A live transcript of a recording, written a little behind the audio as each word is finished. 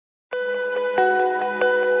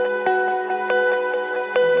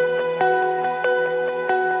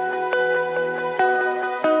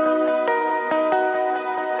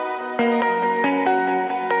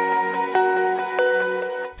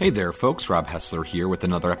there, folks. Rob Hessler here with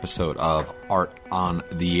another episode of Art on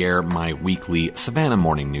the Air, my weekly Savannah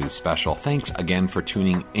Morning News special. Thanks again for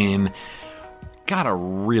tuning in. Got a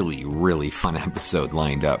really, really fun episode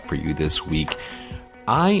lined up for you this week.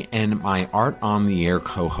 I and my Art on the Air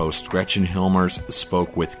co-host Gretchen Hilmers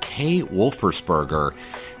spoke with Kay Wolfersperger.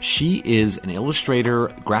 She is an illustrator,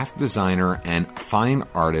 graphic designer, and fine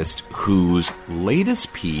artist whose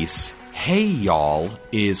latest piece, Hey Y'all,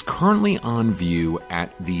 is currently on view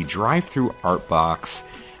at the drive-thru art box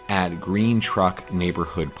at Green Truck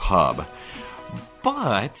Neighborhood Pub.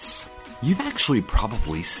 But you've actually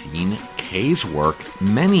probably seen Kay's work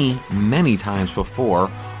many, many times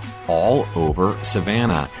before all over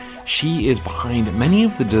Savannah. She is behind many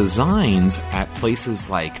of the designs at places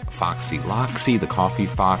like Foxy Loxy, the Coffee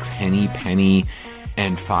Fox, Henny Penny,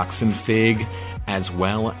 and Fox and Fig, as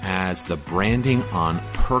well as the branding on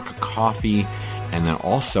Perk Coffee, and then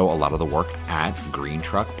also a lot of the work at Green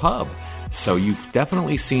Truck Pub. So you've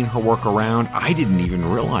definitely seen her work around. I didn't even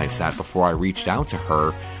realize that before I reached out to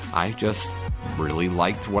her. I just really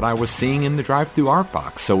liked what I was seeing in the drive-thru art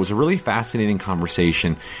box. So it was a really fascinating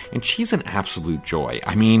conversation, and she's an absolute joy.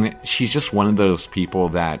 I mean, she's just one of those people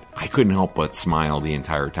that I couldn't help but smile the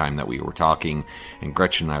entire time that we were talking, and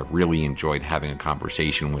Gretchen and I really enjoyed having a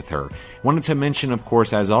conversation with her. Wanted to mention, of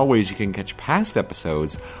course, as always, you can catch past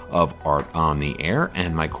episodes of Art on the Air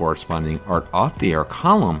and my corresponding Art Off the Air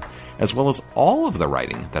column, as well as all of the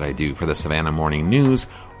writing that I do for the Savannah Morning News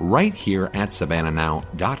right here at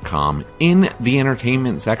savannahnow.com in the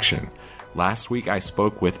entertainment section. Last week I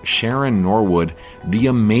spoke with Sharon Norwood, the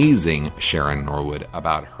amazing Sharon Norwood,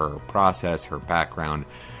 about her process, her background,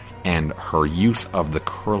 and her use of the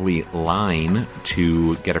curly line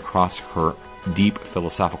to get across her deep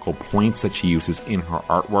philosophical points that she uses in her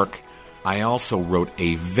artwork. I also wrote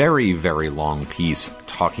a very, very long piece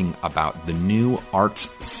talking about the New Arts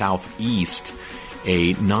Southeast,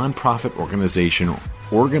 a nonprofit organization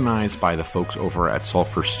organized by the folks over at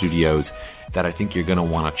Sulfur Studios that I think you're going to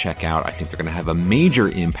want to check out. I think they're going to have a major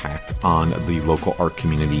impact on the local art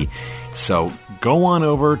community. So go on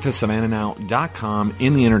over to savannahnow.com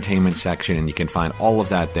in the entertainment section, and you can find all of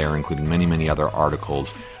that there, including many, many other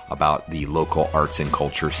articles about the local arts and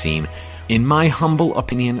culture scene. In my humble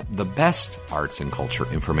opinion, the best arts and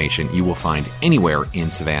culture information you will find anywhere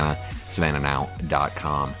in Savannah,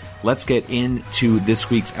 savannahnow.com. Let's get into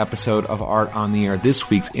this week's episode of Art on the Air,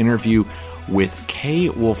 this week's interview with Kay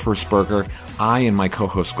Wolfersperger. I and my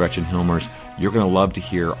co-host Gretchen Hilmers, you're going to love to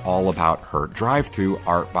hear all about her drive-thru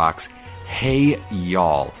art box, Hey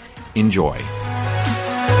Y'all. Enjoy.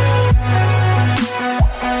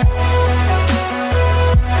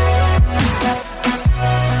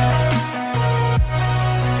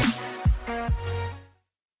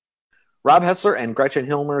 Rob Hessler and Gretchen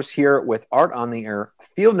Hilmers here with Art on the Air,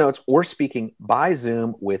 field notes, or speaking by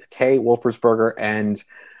Zoom with Kay Wolfersperger. And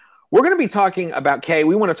we're going to be talking about, Kay,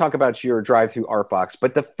 we want to talk about your drive-thru art box.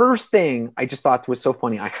 But the first thing I just thought was so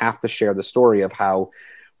funny, I have to share the story of how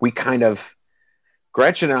we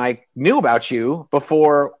Gretchen and I knew about you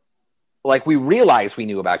before, like, we realized we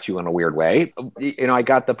knew about you in a weird way. You know, I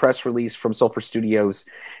got the press release from Sulfur Studios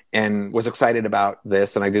and was excited about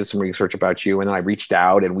this, and I did some research about you, and then I reached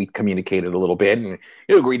out and we communicated a little bit, and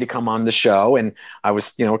you agreed to come on the show, and I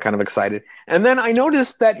was, kind of excited. And then I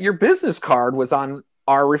noticed that your business card was on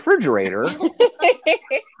our refrigerator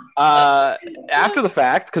after the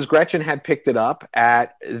fact, because Gretchen had picked it up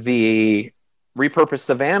at the repurposed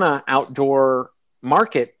Savannah outdoor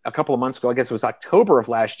market a couple of months ago. I guess it was October of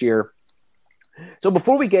last year. So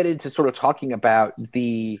before we get into sort of talking about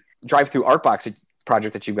the drive-thru art box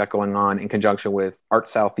project that you've got going on in conjunction with Art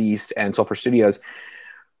Southeast and Sulfur Studios,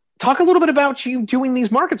 talk a little bit about you doing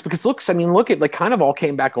these markets, because look, it like kind of all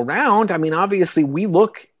came back around. I mean, obviously we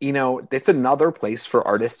look, it's another place for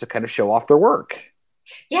artists to kind of show off their work.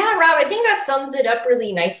 Yeah, Rob, I think that sums it up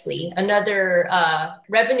really nicely. Another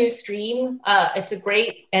revenue stream. It's a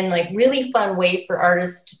great and like really fun way for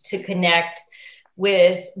artists to connect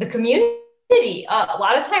with the community. A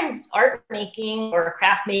lot of times art making or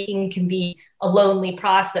craft making can be a lonely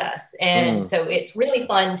process. And so it's really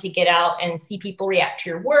fun to get out and see people react to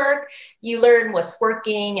your work. You learn what's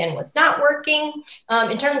working and what's not working.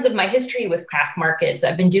 In terms of my history with craft markets,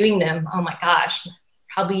 I've been doing them, oh my gosh,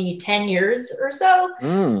 probably 10 years or so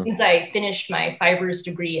since I finished my fibers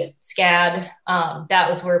degree at SCAD. That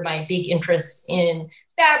was where my big interest in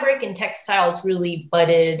fabric and textiles really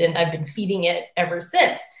budded, and I've been feeding it ever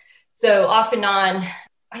since. So off and on,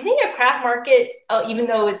 I think a craft market, even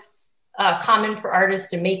though it's common for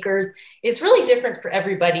artists and makers. It's really different for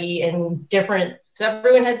everybody and different. So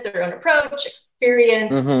everyone has their own approach,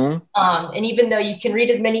 experience. And even though you can read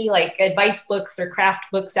as many like advice books or craft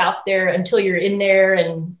books out there until you're in there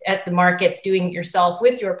and at the markets doing it yourself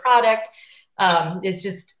with your product, it's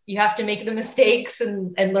just, you have to make the mistakes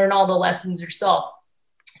and learn all the lessons yourself.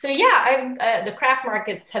 So yeah, the craft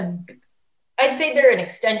markets I'd say they're an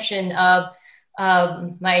extension of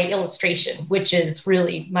my illustration, which is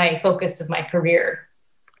really my focus of my career.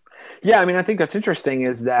 Yeah, I mean, I think that's interesting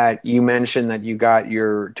is that you mentioned that you got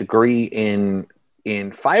your degree in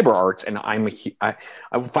fiber arts, and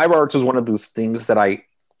fiber arts is one of those things that I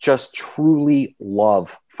just truly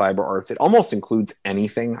love. Fiber arts, it almost includes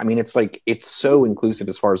anything. I mean, it's so inclusive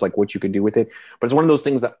as far as like what you could do with it, but it's one of those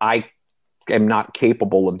things that I am not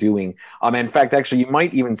capable of doing. In fact, actually, you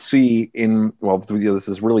might even see this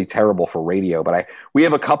is really terrible for radio, but we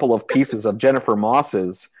have a couple of pieces of Jennifer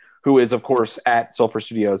Moss's, who is, of course, at Sulfur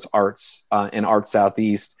Studios Arts in Art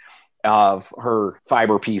Southeast, of her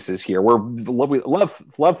fiber pieces here. We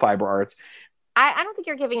love fiber arts. I don't think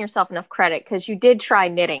you're giving yourself enough credit because you did try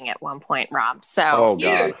knitting at one point, Rob. So, oh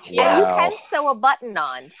god, and you can sew a button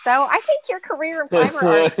on. So I think your career in fiber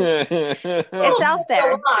arts it's out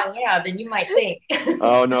there. Yeah, then you might think.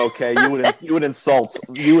 Oh no, okay.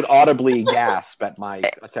 You would audibly gasp at my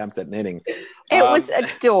attempt at knitting. It was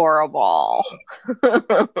adorable.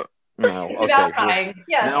 No, okay.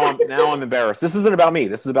 Yes. Now I'm embarrassed. This isn't about me.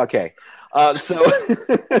 This is about Kay.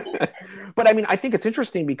 But I mean, I think it's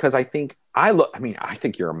interesting because I think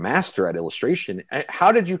you're a master at illustration.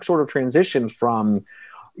 How did you sort of transition from,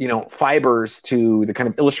 fibers to the kind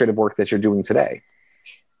of illustrative work that you're doing today?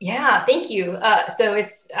 Yeah, thank you. So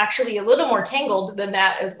it's actually a little more tangled than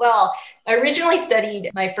that as well. I originally studied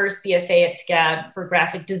my first BFA at SCAD for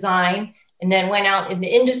graphic design and then went out in the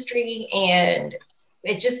industry and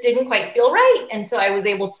it just didn't quite feel right. And so I was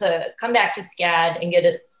able to come back to SCAD and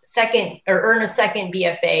earn a second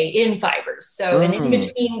BFA in fibers. So and in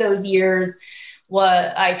between those years,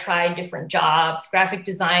 I tried different jobs: graphic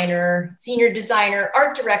designer, senior designer,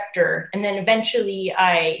 art director, and then eventually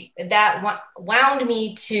that wound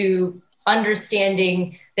me to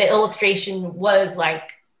understanding that illustration was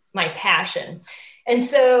like my passion. And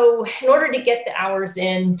so in order to get the hours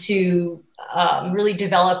in to really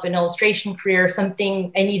develop an illustration career,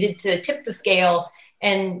 something I needed to tip the scale.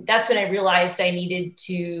 And that's when I realized I needed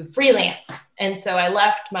to freelance. And so I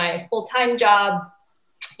left my full-time job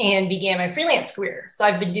and began my freelance career. So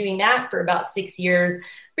I've been doing that for about 6 years,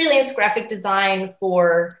 freelance graphic design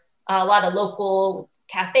for a lot of local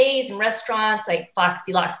cafes and restaurants like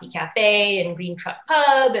Foxy Loxy Cafe and Green Truck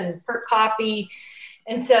Pub and Perk Coffee.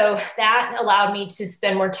 And so that allowed me to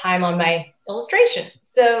spend more time on my illustration.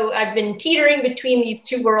 So I've been teetering between these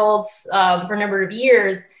two worlds for a number of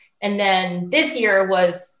years. And then this year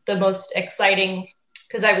was the most exciting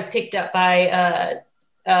because I was picked up by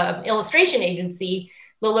an illustration agency,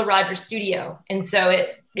 Lila Rogers Studio. And so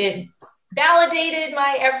it validated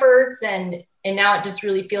my efforts and now it just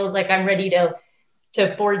really feels like I'm ready to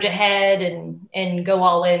forge ahead and go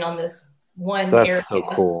all in on this one area. That's so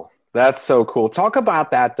cool. That's so cool. Talk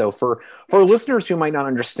about that though, for listeners who might not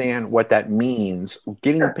understand what that means,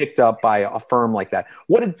 getting picked up by a firm like that.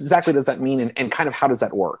 What exactly does that mean and kind of how does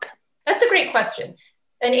that work? That's a great question.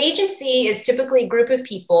 An agency is typically a group of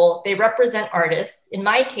people. They represent artists. In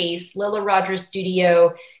my case, Lila Rogers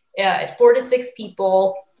Studio, 4 to 6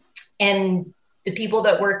 people. And the people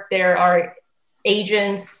that work there are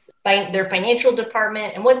agents, their financial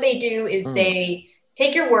department. And what they do is they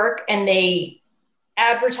take your work and they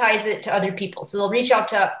advertise it to other people. So they'll reach out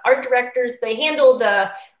to art directors. They handle the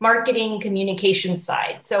marketing communication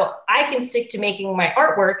side. So I can stick to making my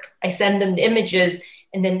artwork. I send them the images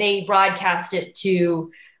and then they broadcast it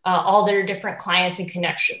to all their different clients and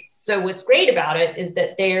connections. So what's great about it is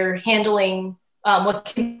that they're handling what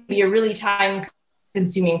can be a really time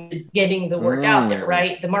consuming is getting the work out there,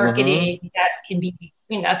 right? The marketing, that can be,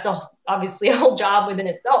 that's obviously a whole job within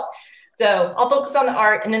itself. So I'll focus on the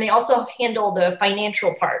art. And then they also handle the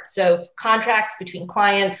financial part. So contracts between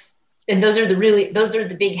clients. And those are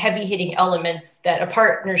the big heavy hitting elements that a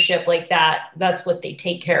partnership like that's what they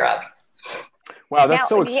take care of. Wow, that's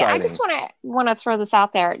so exciting. I just want to throw this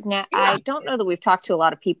out there. Now, I don't know that we've talked to a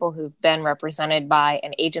lot of people who've been represented by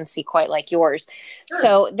an agency quite like yours. Sure.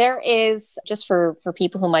 So there is, just for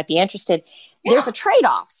people who might be interested, there's a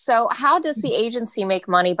trade-off. So how does the agency make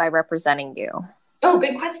money by representing you? Oh,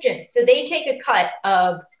 good question. So they take a cut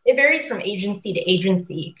of, it varies from agency to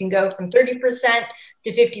agency. It can go from 30%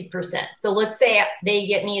 to 50%. So let's say they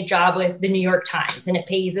get me a job with the New York Times and it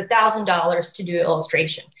pays $1,000 to do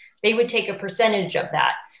illustration. They would take a percentage of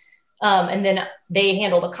that. And then they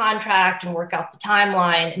handle the contract and work out the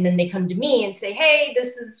timeline. And then they come to me and say, hey,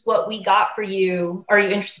 this is what we got for you. Are you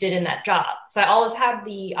interested in that job? So I always have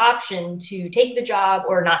the option to take the job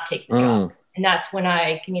or not take the job. And that's when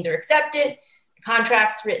I can either accept it, the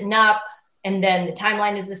contract's written up, and then the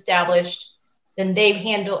timeline is established. Then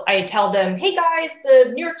I tell them, hey guys,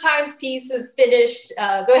 the New York Times piece is finished.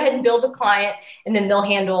 Go ahead and bill the client. And then they'll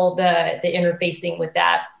handle the interfacing with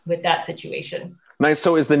that situation. Nice.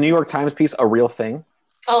 So is the New York Times piece a real thing?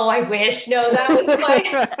 Oh, I wish. No, that was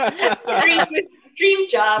my dream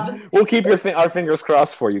job. We'll keep our fingers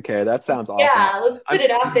crossed for you, Kay. That sounds awesome. Yeah, let's put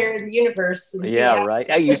it out there in the universe. Yeah, right.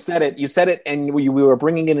 Hey, you said it, and we were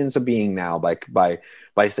bringing it into being now, like by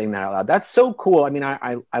saying that out loud. That's so cool. I mean,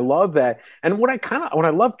 I love that. And what I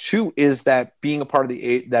love too is that being a part of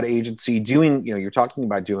that agency, doing, you're talking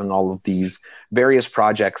about doing all of these various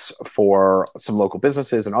projects for some local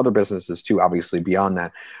businesses and other businesses too, obviously beyond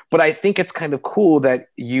that. But I think it's kind of cool that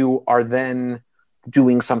you are then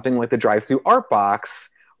doing something like the drive-through art box,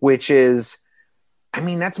 which is, I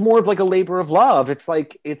mean, that's more of like a labor of love. It's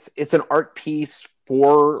like, it's an art piece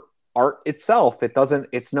for art itself.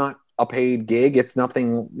 It's not a paid gig. It's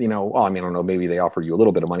nothing, I mean, I don't know, maybe they offer you a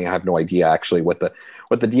little bit of money. I have no idea actually what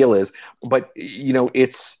the deal is, but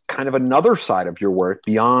it's kind of another side of your work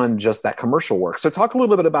beyond just that commercial work. So talk a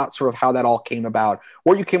little bit about sort of how that all came about,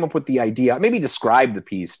 where you came up with the idea, maybe describe the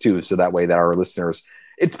piece too. So that way that our listeners,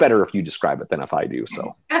 it's better if you describe it than if I do.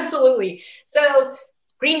 So absolutely. So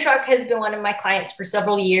Green Truck has been one of my clients for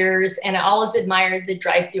several years, and I always admired the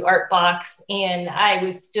drive-through art box. And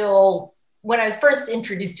when I was first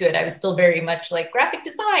introduced to it, I was still very much like graphic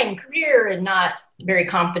design career and not very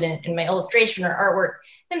confident in my illustration or artwork.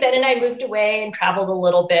 And Ben and I moved away and traveled a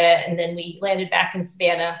little bit. And then we landed back in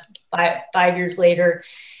Savannah 5 years later.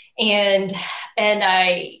 And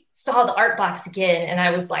I saw the art box again, and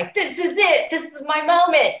I was like, this is it. This is my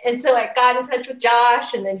moment. And so I got in touch with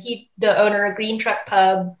Josh, and then the owner of Green Truck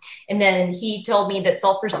Pub. And then he told me that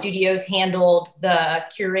Sulfur Studios handled the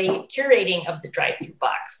curating of the drive-through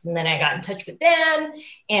box. And then I got in touch with them,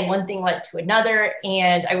 and one thing led to another.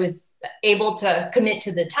 And I was able to commit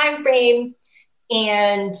to the time frame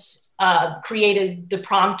and created the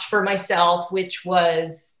prompt for myself, which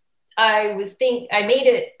was, I made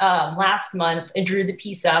it last month. I drew the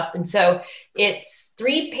piece up. And so it's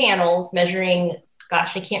 3 panels measuring,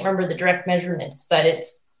 gosh, I can't remember the direct measurements, but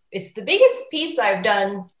it's the biggest piece I've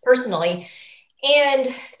done personally. And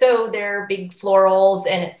so they're big florals,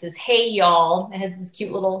 and it says, hey, y'all. It has this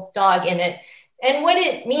cute little dog in it. And what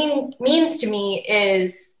it means to me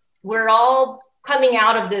is we're all coming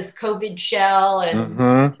out of this COVID shell, and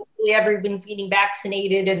hopefully everyone's getting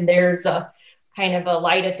vaccinated, and there's a kind of a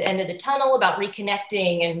light at the end of the tunnel about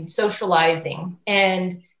reconnecting and socializing.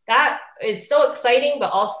 And that is so exciting, but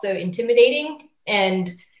also intimidating. And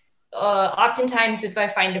oftentimes if I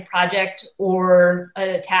find a project or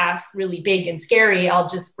a task really big and scary, I'll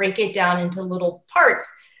just break it down into little parts.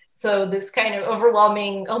 So this kind of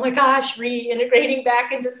overwhelming, oh my gosh, reintegrating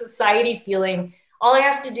back into society feeling, all I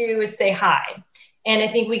have to do is say hi. And I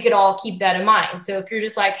think we could all keep that in mind. So if you're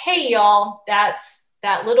just like, hey, y'all, that's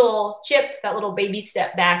that little chip, that little baby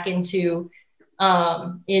step back into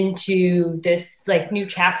this like new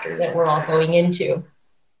chapter that we're all going into.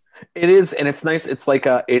 It is, and it's nice. It's like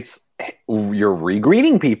you're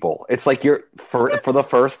re-greeting people. It's like you're for the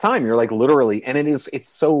first time. You're like literally, and it's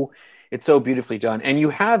so beautifully done. And you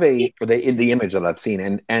have the image that I've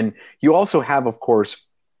seen, and you also have, of course,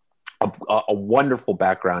 a wonderful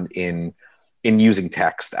background in using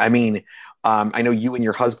text. I mean, I know you and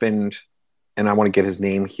your husband, and I want to get his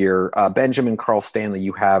name here, Benjamin Carl Stanley,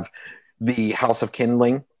 you have the House of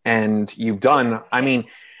Kindling, and you've done, I mean,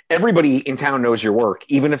 everybody in town knows your work,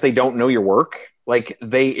 even if they don't know your work, like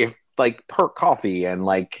Perk Coffee, and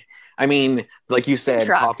like, I mean, like you said,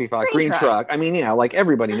 Coffee Fox, Green Truck. I mean, yeah, like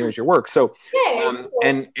everybody knows your work. So,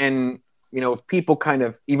 and if people kind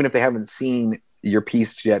of, even if they haven't seen your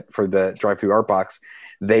piece yet for the drive-through art box,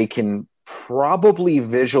 they can probably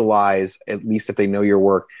visualize, at least if they know your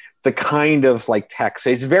work, the kind of like text.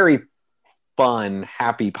 It's very fun,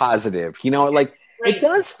 happy, positive, like it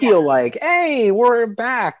does feel like, hey, we're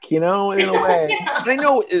back, in a way. And I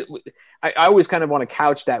know I always kind of want to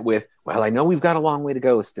couch that with, well, I know we've got a long way to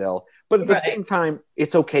go still, but at the same time,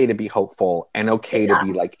 it's okay to be hopeful and okay to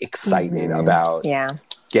be like excited about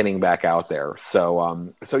getting back out there.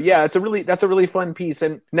 So yeah, that's a really fun piece.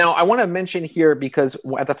 And now I want to mention here, because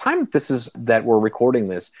at the time that we're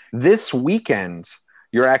recording this weekend,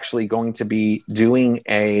 you're actually going to be doing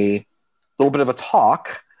a little bit of a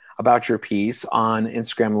talk about your piece on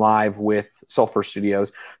Instagram Live with Sulfur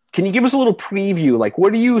Studios. Can you give us a little preview? Like,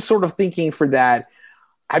 what are you sort of thinking for that?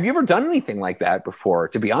 Have you ever done anything like that before,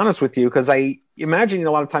 to be honest with you? Because I imagine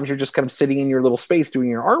a lot of times you're just kind of sitting in your little space doing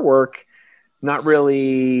your artwork, not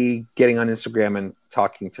really getting on Instagram and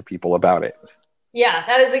talking to people about it. Yeah,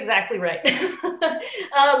 that is exactly right.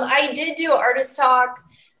 I did do Artist Talk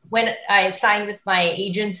when I signed with my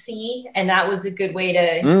agency, and that was a good way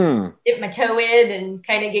to dip my toe in and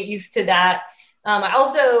kind of get used to that. I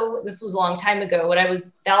also, this was a long time ago, when I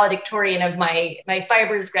was valedictorian of my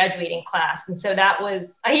fibers graduating class. And so that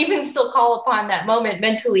was, I even still call upon that moment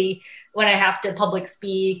mentally when I have to public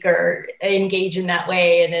speak or engage in that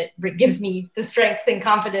way. And it gives me the strength and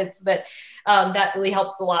confidence, but that really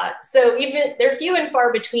helps a lot. So even they're few and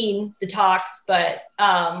far between the talks, but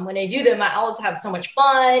when I do them, I always have so much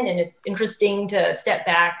fun, and it's interesting to step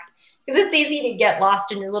back, because it's easy to get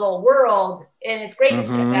lost in your little world. And it's great to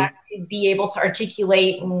step back and be able to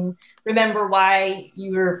articulate and remember why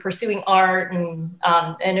you were pursuing art.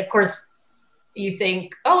 And of course, you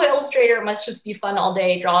think, oh, Illustrator must just be fun all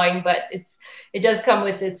day drawing, but it does come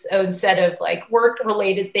with its own set of like work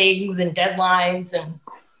related things and deadlines, and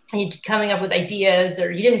coming up with ideas,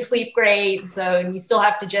 or you didn't sleep great, so you still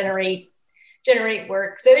have to generate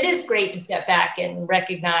work. So it is great to step back and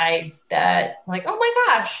recognize that, like, oh my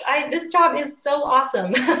gosh, this job is so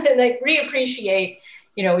awesome, and like reappreciate,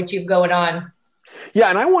 what you've going on. Yeah,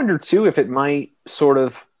 and I wonder too if it might sort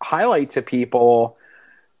of highlight to people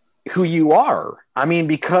who you are. I mean,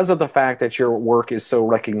 because of the fact that your work is so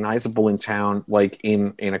recognizable in town, like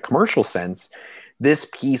in a commercial sense, this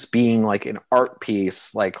piece being like an art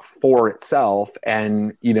piece, like for itself,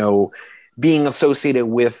 and, being associated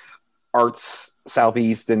with Arts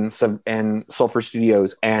Southeast and Sulphur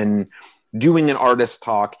Studios and doing an artist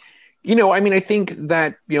talk, I think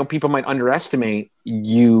that, people might underestimate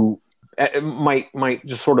you, might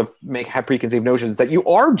just sort of have preconceived notions that you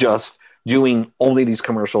are just doing only these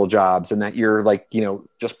commercial jobs, and that you're like,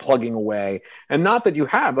 just plugging away, and not that you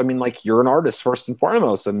have. I mean, like, you're an artist first and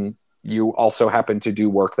foremost, and you also happen to do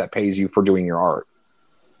work that pays you for doing your art.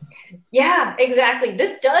 Yeah, exactly.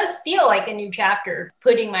 This does feel like a new chapter,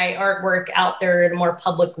 putting my artwork out there in a more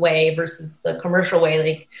public way versus the commercial way,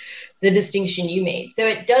 like the distinction you made. So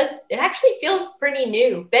it actually feels pretty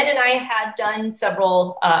new. Ben and I had done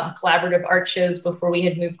several collaborative art shows before we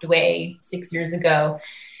had moved away 6 years ago.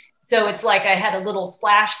 So it's like I had a little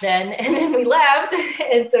splash then, and then we left.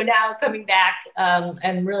 And so now coming back,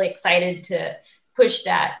 I'm really excited to push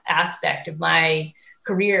that aspect of my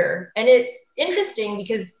career. And it's interesting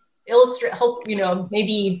because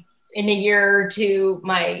maybe in a year or two,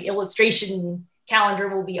 my illustration calendar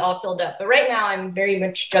will be all filled up. But right now I'm very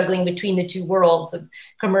much juggling between the two worlds of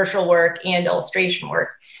commercial work and illustration work.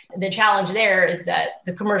 The challenge there is that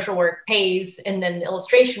the commercial work pays, and then the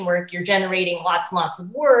illustration work, you're generating lots and lots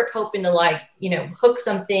of work, hoping to hook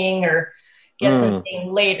something or get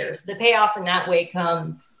something later. So the payoff in that way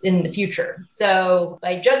comes in the future. So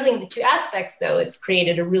by juggling the two aspects, though, it's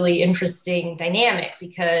created a really interesting dynamic,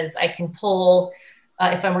 because I can pull,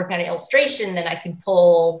 if I'm working on an illustration, then I can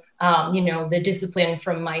pull, the discipline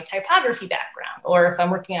from my typography background. Or if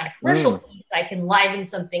I'm working on a commercial piece, I can liven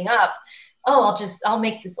something up. Oh, I'll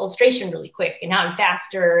make this illustration really quick, and now I'm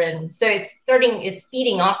faster. And so it's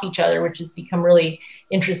feeding off each other, which has become really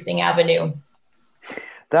interesting avenue.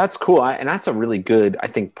 That's cool. And that's a really good, I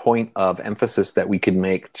think, point of emphasis that we could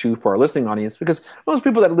make too for our listening audience, because most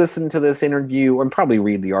people that listen to this interview and probably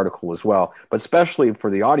read the article as well, but especially for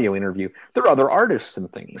the audio interview, they're other artists and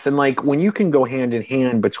things. And like, when you can go hand in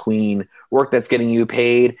hand between work that's getting you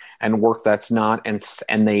paid and work that's not,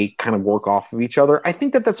 and they kind of work off of each other, I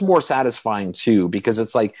think that that's more satisfying too, because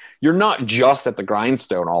it's like, you're not just at the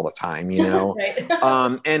grindstone all the time, Right.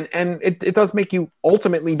 And it does make you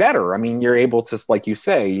ultimately better. I mean, you're able to, like you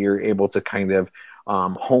say, you're able to kind of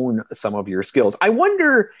hone some of your skills. I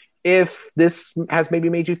wonder if this has maybe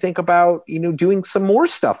made you think about, doing some more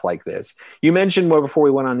stuff like this. You mentioned before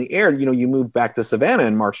we went on the air, you moved back to Savannah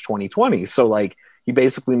in March 2020. So like, you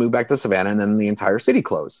basically moved back to Savannah, and then the entire city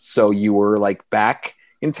closed. So you were like back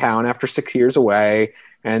in town after 6 years away,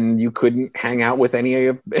 and you couldn't hang out with any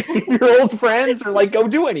of your old friends or like go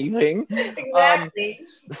do anything. Exactly.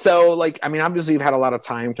 So like, I mean, obviously you've had a lot of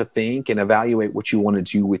time to think and evaluate what you want to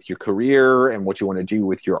do with your career and what you want to do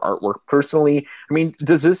with your artwork personally. I mean,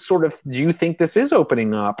 do you think this is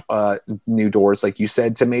opening up new doors, like you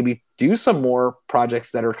said, to maybe do some more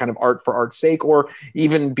projects that are kind of art for art's sake, or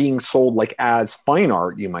even being sold like as fine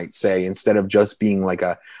art, you might say, instead of just being like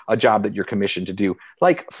a job that you're commissioned to do,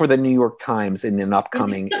 like for the New York Times in an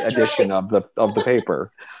upcoming edition of the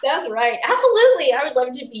paper? That's right. Absolutely. I would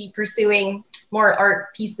love to be pursuing more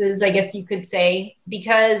art pieces, I guess you could say,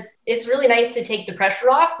 because it's really nice to take the pressure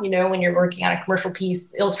off, when you're working on a commercial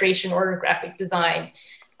piece, illustration or graphic design.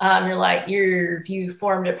 You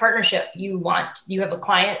formed a partnership. You have a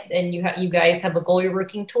client and you guys have a goal you're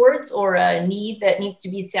working towards, or a need that needs to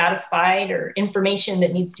be satisfied, or information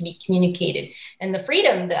that needs to be communicated. And the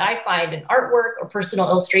freedom that I find in artwork or personal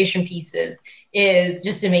illustration pieces is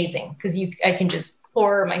just amazing, because I can just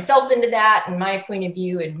pour myself into that and my point of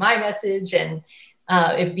view and my message. And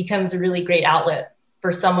it becomes a really great outlet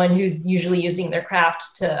for someone who's usually using their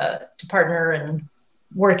craft to partner and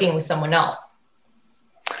working with someone else.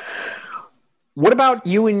 What about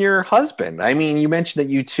you and your husband? I mean, you mentioned that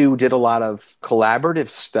you two did a lot of collaborative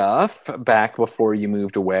stuff back before you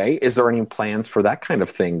moved away. Is there any plans for that kind of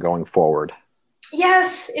thing going forward?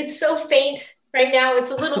 Yes, it's so faint right now.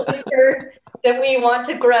 It's a little whisper that we want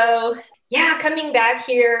to grow. Yeah, coming back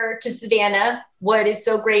here to Savannah, what is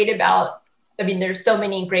so great there's so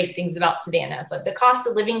many great things about Savannah, but the cost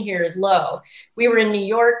of living here is low. We were in New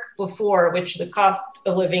York before, which the cost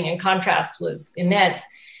of living in contrast was immense.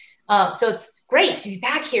 So it's great to be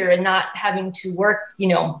back here and not having to work,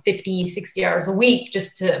 50, 60 hours a week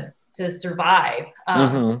just to survive.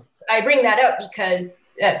 I bring that up because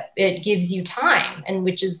it gives you time, and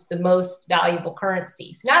which is the most valuable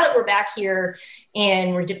currency. So now that we're back here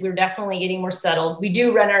and we're definitely getting more settled, we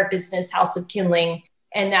do run our business, House of Kindling,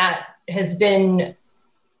 and that has been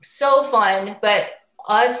so fun. But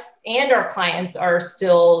us and our clients are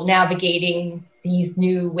still navigating these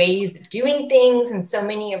new ways of doing things. And so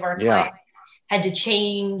many of our clients had to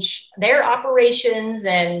change their operations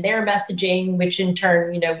and their messaging, which in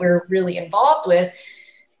turn, we're really involved with.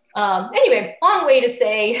 Anyway, long way to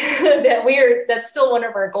say that that's still one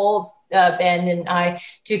of our goals, Ben and I,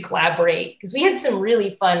 to collaborate, because we had some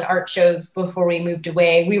really fun art shows before we moved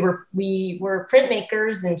away. We were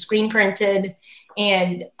printmakers and screen printed.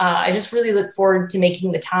 And I just really look forward to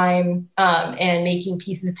making the time and making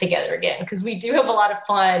pieces together again, because we do have a lot of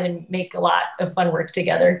fun and make a lot of fun work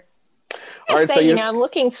together. I'm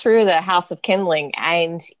looking through the House of Kindling,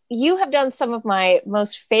 and you have done some of my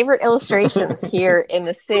most favorite illustrations here in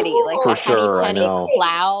the city, like the Penny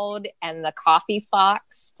Cloud and the Coffee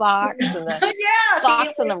Fox and the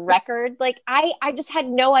Fox on the Record. Like I just had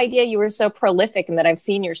no idea you were so prolific, and that I've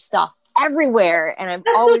seen your stuff everywhere, and I've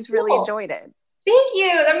always really enjoyed it. Thank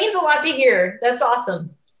you. That means a lot to hear. That's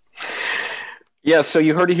awesome. Yeah, so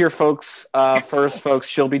you heard it here, folks. First, folks,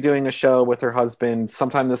 she'll be doing a show with her husband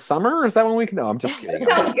sometime this summer. Is that when we can? No, I'm just kidding.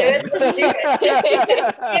 Sounds good. Let's do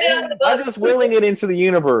it. I'm just willing it into the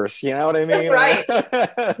universe. You know what I mean? That's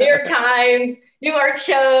right. New York Times, new art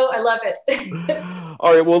show. I love it.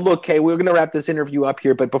 All right. Well, look, Kay, we're going to wrap this interview up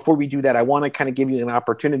here. But before we do that, I want to kind of give you an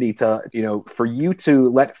opportunity to, for you to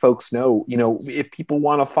let folks know, if people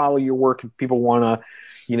want to follow your work, if people want to,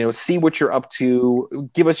 see what you're up to,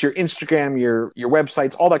 give us your Instagram, your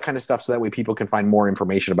websites, all that kind of stuff, so that way people can find more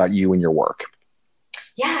information about you and your work.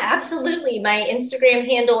 Yeah, absolutely. My Instagram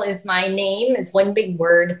handle is my name. It's one big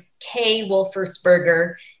word, K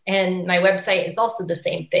Wolfersperger. And my website is also the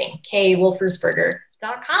same thing,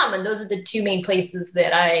 kwolfersperger.com. And those are the two main places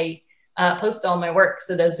that I post all my work.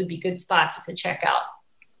 So those would be good spots to check out.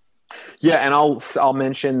 Yeah, and I'll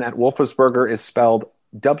mention that Wolfersperger is spelled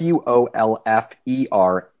Wolfersperger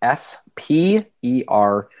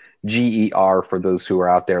for those who are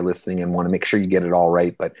out there listening and want to make sure you get it all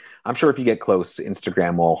right. But I'm sure if you get close,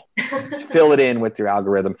 Instagram will fill it in with your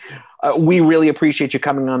algorithm. We really appreciate you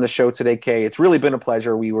coming on the show today, Kay. It's really been a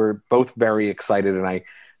pleasure. We were both very excited, and I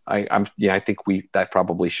think that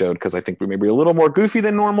probably showed, because I think we may be a little more goofy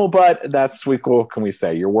than normal, but that's what can we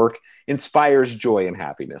say? Your work inspires joy and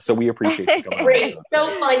happiness. So we appreciate you coming. Great. So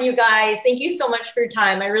fun, you guys. Thank you so much for your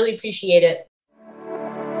time. I really appreciate it.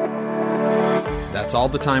 That's all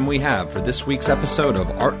the time we have for this week's episode of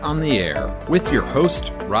Art on the Air with your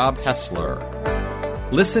host, Rob Hessler.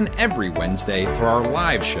 Listen every Wednesday for our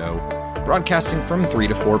live show, broadcasting from 3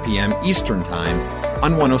 to 4 p.m. Eastern Time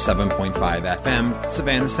on 107.5 FM,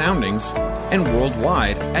 Savannah Soundings, and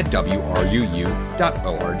worldwide at WRUU.org.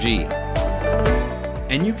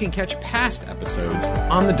 And you can catch past episodes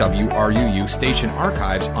on the WRUU station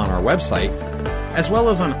archives on our website, as well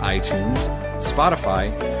as on iTunes,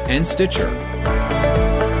 Spotify, and Stitcher.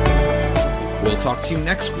 We'll talk to you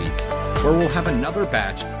next week, where we'll have another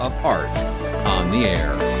batch of Art on the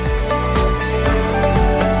Air.